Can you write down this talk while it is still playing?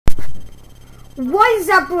What is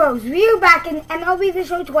up, bros? We are back in MLB The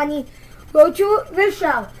Show 20, Road to the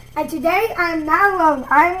Show. And today, I'm not alone.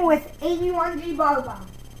 I'm with 81G Barbo.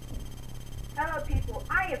 Hello, people.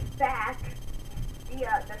 I am back. The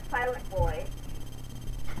silent boy.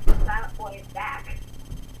 The silent boy is back.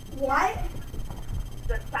 What?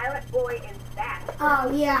 The silent boy is back.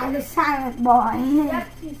 Oh, yeah, the silent boy. Yep,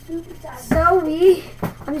 he's super silent.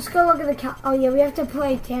 I'm just going to look at the count. Oh, yeah, we have to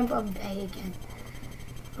play Tampa Bay again.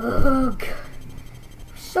 Ugh.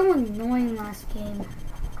 So annoying last game.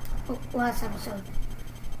 Oh, last episode.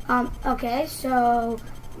 Okay, so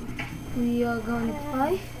we are going to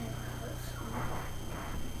play.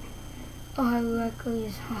 Oh, luckily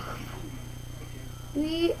is home.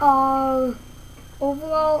 We are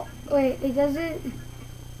overall. Wait, it doesn't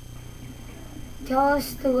tell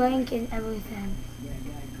us the rank and everything.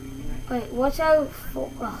 Wait, what's our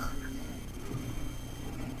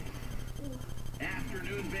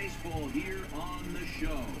Afternoon baseball here on the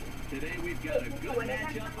show. Today we've got a good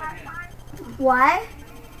matchup ahead. What?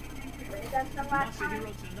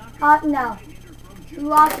 No. We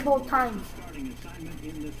lost both times. Starting assignment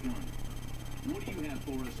in this one. What do you have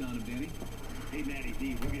for us on him, Danny? Hey, Matty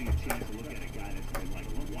D, we're getting a chance to look at a guy that's been like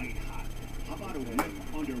white hot. How about a whip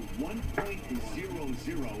under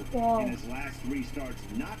 1.00 in his last 3 starts?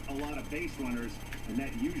 Not a lot of base runners, and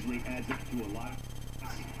that usually adds up to a lot.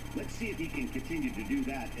 Let's see if he can continue to do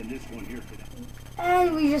that in this one here today.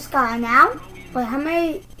 And we just got him out. But how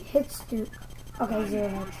many hits do? Okay, 0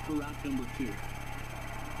 hits. For route number 2.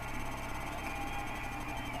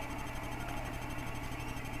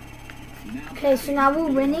 Okay, so now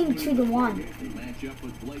we're winning 2-1. Match up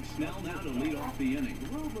with Blake Snell now to lead off the inning.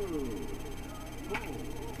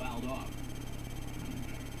 Fouled off.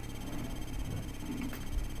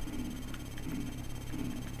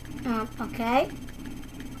 Okay.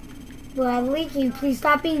 Bradley, can you please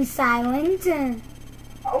stop being silent?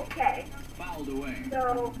 Okay. Fouled away.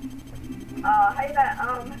 So, how you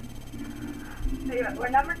got, we're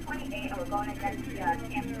number 28 and we're going against the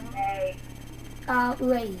Tampa Bay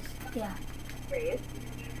Rays. Yeah. Rays.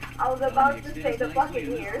 I was about to say the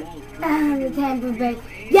Buccaneers. The Tampa Bay.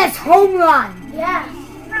 Yes, home run. Yes.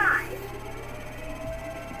 Nice.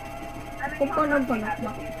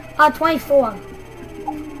 No. 24.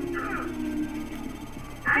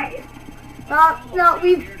 Nice. No,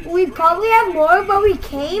 we probably have more, but we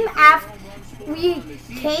came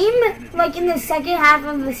like in the second half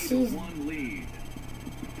of the season.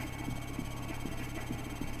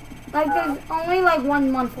 Like there's only like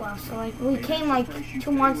 1 month left, so like we came like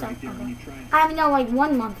 2 months ago. I mean, no, like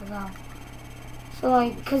 1 month ago. So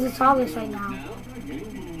like, cause it's August right now.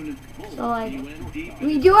 So like,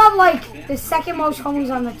 we do have like the second most homers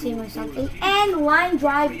on the team or something, and line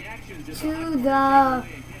drive to the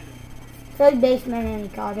third baseman, and he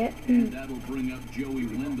caught it. And that'll bring up Joey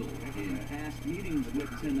Wendell. In past meetings with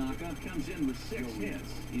Tanaka, comes in with 6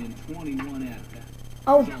 hits in 21 at-bats.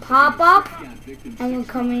 Oh, pop up, and we're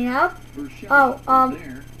coming up. Joe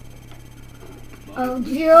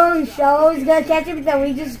Show was gonna catch it, but then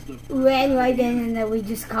we just ran right in, and then we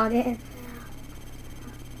just caught it.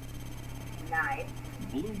 Nice.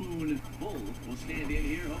 Blue Moon Bull will stand in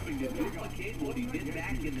here hoping to duplicate what he did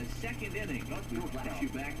back in the second inning. We'll flash you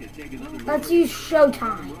back to take another. Let's use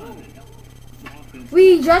Showtime.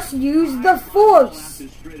 We just used the force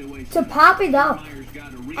to pop it up,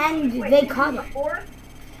 and they caught it.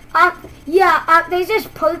 There's this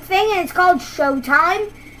perk thing, and it's called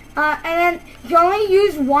Showtime. And then you only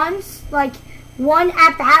use once, like one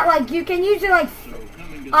at bat. Like you can use it like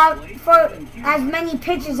for as many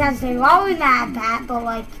pitches as there are in that at bat, but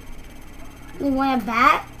like you want a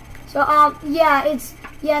bat. So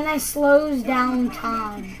and that slows down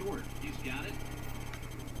time.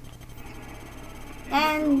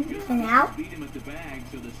 And out. Beat him at the bag,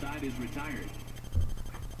 so the side is retired.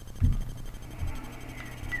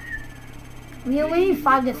 We're winning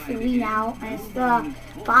 5-3 now, and it's the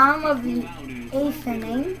bottom of the 8th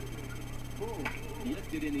inning.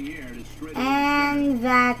 And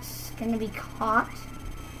that's going to be caught.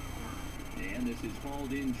 And this is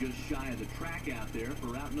hauled in just shy of the track out there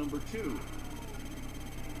for out number 2.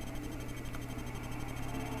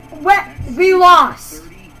 We lost.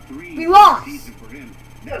 We lost.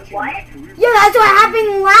 What? Yeah, that's what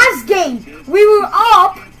happened last game. We were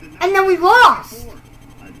up, and then we lost.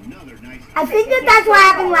 I think that's what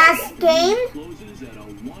happened last game.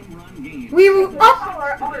 We were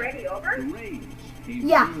up. Already over?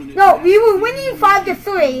 Yeah. No, we were winning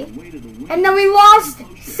 5-3, and then we lost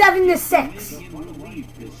 7-6.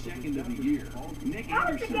 How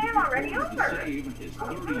is the game already over? It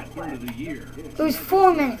was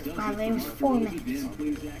 4 minutes, by the way. It was 4 minutes.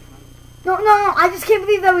 No, I just can't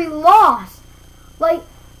believe that we lost. Like,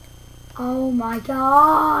 oh my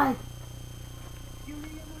god.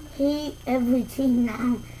 Hate every team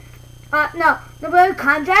now. No, the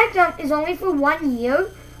contract is only for 1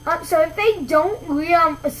 year. So if they don't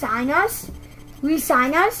resign us,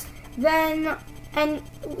 then and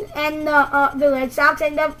the Red Sox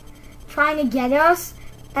end up trying to get us,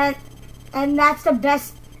 and that's the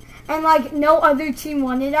best, and like no other team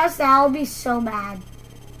wanted us, I'll be so mad.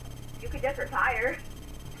 You could just retire.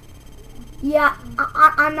 Yeah,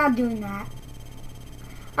 I'm not doing that.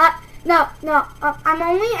 No, I'm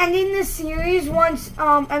only ending the series once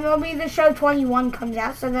MLB The Show 21 comes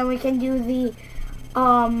out, so then we can do the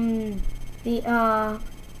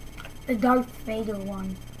Darth Vader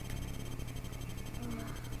one.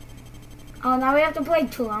 Oh, now we have to play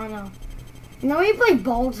Toronto. And then we play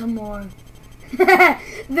Baltimore.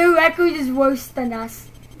 The record is worse than us.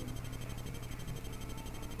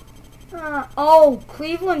 Oh,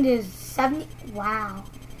 Cleveland is 70. Wow,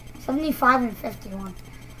 75 and 51.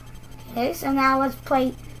 Okay, so now let's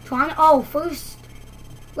play Toronto. Oh, first,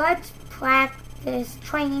 let's practice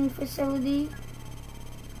training facility.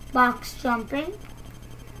 Box jumping.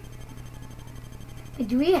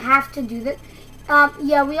 Do we have to do this?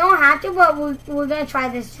 Yeah, we don't have to, but we're gonna try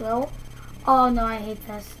this drill. Oh no, I hate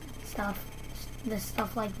this stuff. This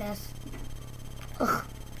stuff like this. Ugh.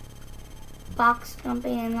 Box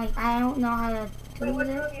jumping, and like I don't know how to do Wait, what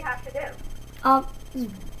this. drill do you have to do?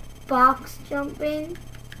 Box jumping.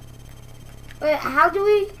 Wait, how do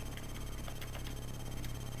we?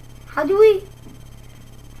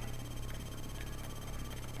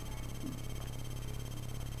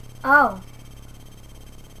 Oh.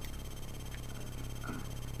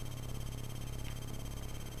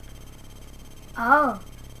 Oh.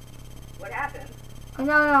 What happened? Oh,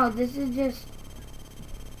 no, this is just...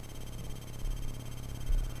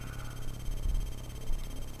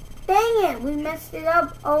 Dang it, we messed it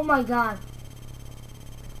up. Oh my god.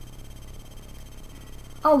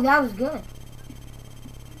 Oh, that was good.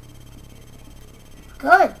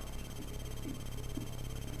 Good.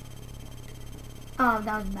 Oh,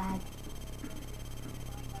 that was bad.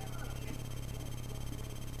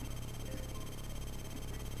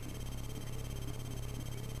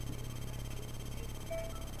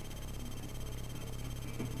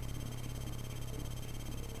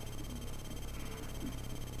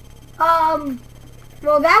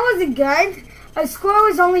 Well, that wasn't good. Our score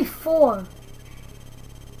was only 4. And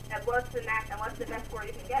what's the best score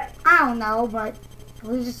you can get? I don't know, but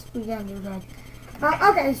we're gonna do good.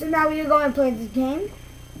 Okay, so now we're going to play this game.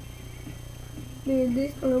 Do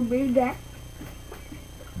this, a little bit of that.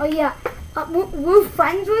 Oh yeah, we're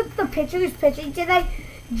friends with the pitcher who's pitching today,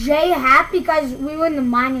 Jay Happ, because we were in the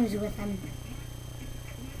minors with him.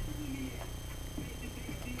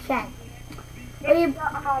 Okay.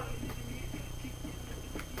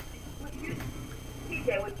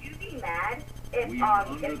 TJ, would you be mad if We are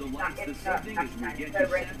under the lights this evening as we get you set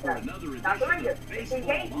for another edition of Baseball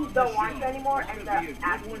on don't the want you Show. anymore, Gonna and be a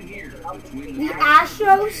good one here between The the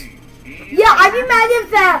Astros? and Yeah, I'd be mad if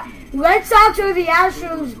the Red Sox or the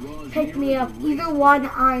Astros picked me up. Either one,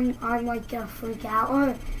 I'm like gonna freak out,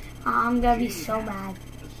 or I'm gonna be so mad. A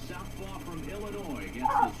southpaw from Illinois gets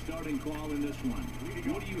the starting call in this one.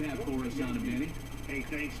 What do you have for us on him, Danny? Hey,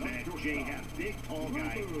 thanks, man. Jay Happ, big, tall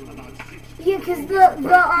guy, about 6 Yeah, cause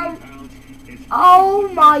oh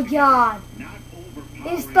my god.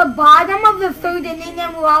 It's the bottom of the 3rd inning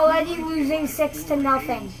and we're already losing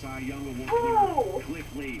 6-0. Ooh.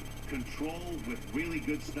 Control with really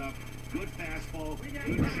good stuff. Good fastball, good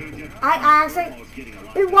changeup. I actually...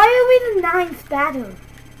 Wait, why are we the 9th batter?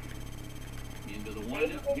 Into the Maybe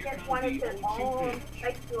windup, they here just comes wanted the to 0-2 pitch.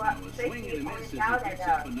 strike Now a swing and a miss as he out picks and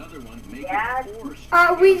up another one, making yeah.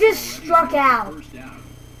 4 We just struck out. First out.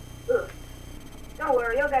 Don't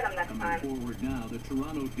worry, you'll get them next Coming time. forward now, the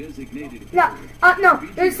Toronto designated No, no,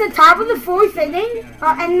 it's the top of the 4th inning,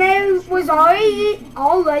 and there was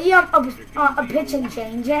already a pitching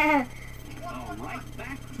change. Right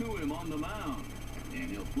back to him on the mound. And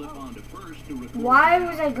he'll flip on to first to record. Why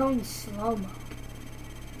was I going slow-mo?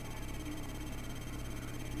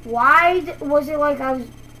 Why was it like I was...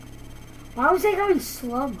 Why was I going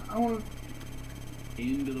slow-mo?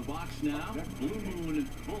 Into the box now. Blue Moon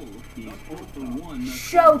Bull. He's 0 for 1.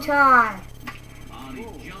 Showtime.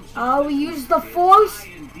 Oh, we used the force,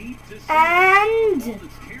 and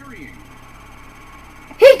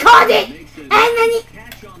he caught it, and then he...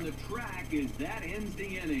 Catch on the track as that ends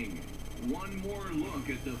the inning. One more look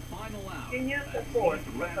at the final out. You use the force,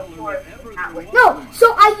 but the force is not with No,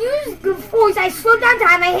 so I used the force, I slowed down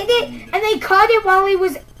time, I hit it, and they caught it while he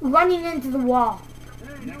was running into the wall.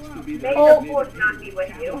 Next to Maybe the force not be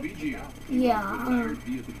with you. Yeah.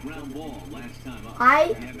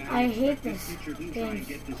 I hate this game.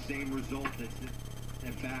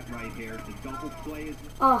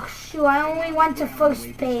 Oh shoot! I only went to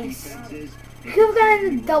first base. Could have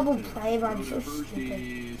gotten a double play, but I'm so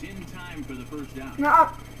stupid. No,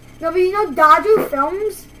 but you know Dodger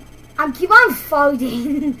Films? I keep on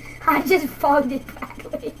farting. I just farted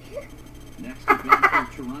badly.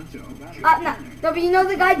 No, but you know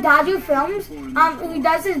the guy Dodger Films, who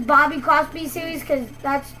does his Bobby Crosby series, because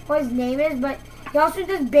that's what his name is, but he also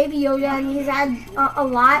does Baby Yoda, and he's had a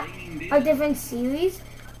lot of different series.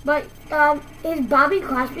 But his Bobby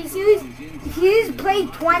Crosby series, he's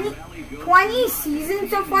played 20 seasons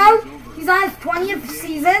so far. He's on his 20th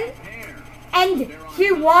season, and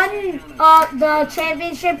he won the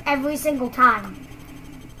championship every single time.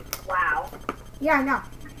 Wow. Yeah, I know.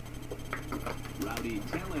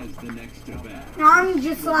 I'm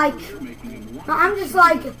just like,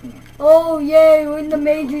 oh yay, we're in the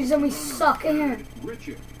majors and we suck.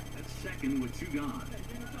 Richard, that's second with 2 gone.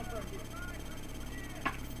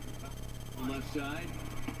 Left side,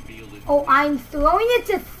 fielded. Oh, I'm throwing it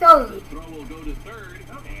to third. The throw will go to third,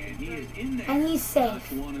 and he is in there. And he's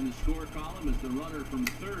safe. Last one in the score column is the runner from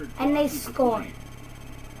third. And they scored.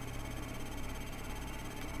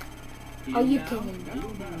 Are you kidding me?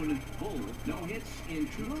 No hits in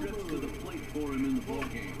 2 trips to the plate for him in the ball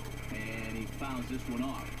game, and he fouls this one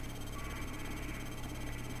off.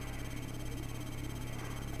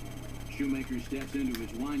 Shoemaker steps into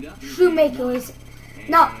his windup. Shoemaker is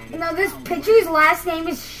no. This pitcher's last name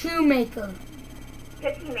is Shoemaker.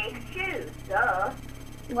 Because he makes shoes, duh.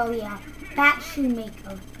 Well, yeah, Pat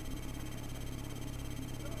Shoemaker.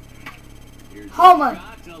 Homer.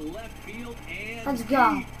 Let's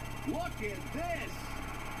go. Look at this.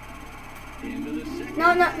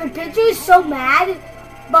 No, the pitcher is so mad,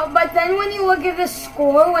 but then when you look at the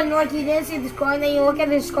score, when like you didn't see the score, and then you look at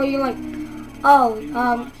the score, you're like, oh,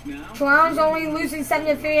 Toronto's only losing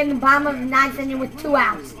 7-3 in the bottom of the 9th inning with 2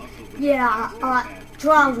 outs. Yeah,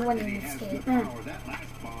 Toronto's winning this game.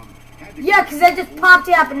 Yeah, because they just popped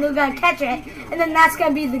it up and they're gonna catch it, and then that's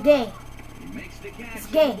gonna be the game. This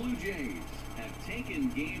game.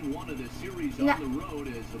 No.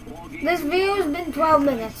 This video has been 12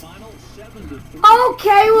 minutes.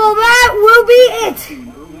 Okay, well that will be it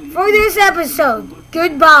for this episode.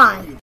 Goodbye.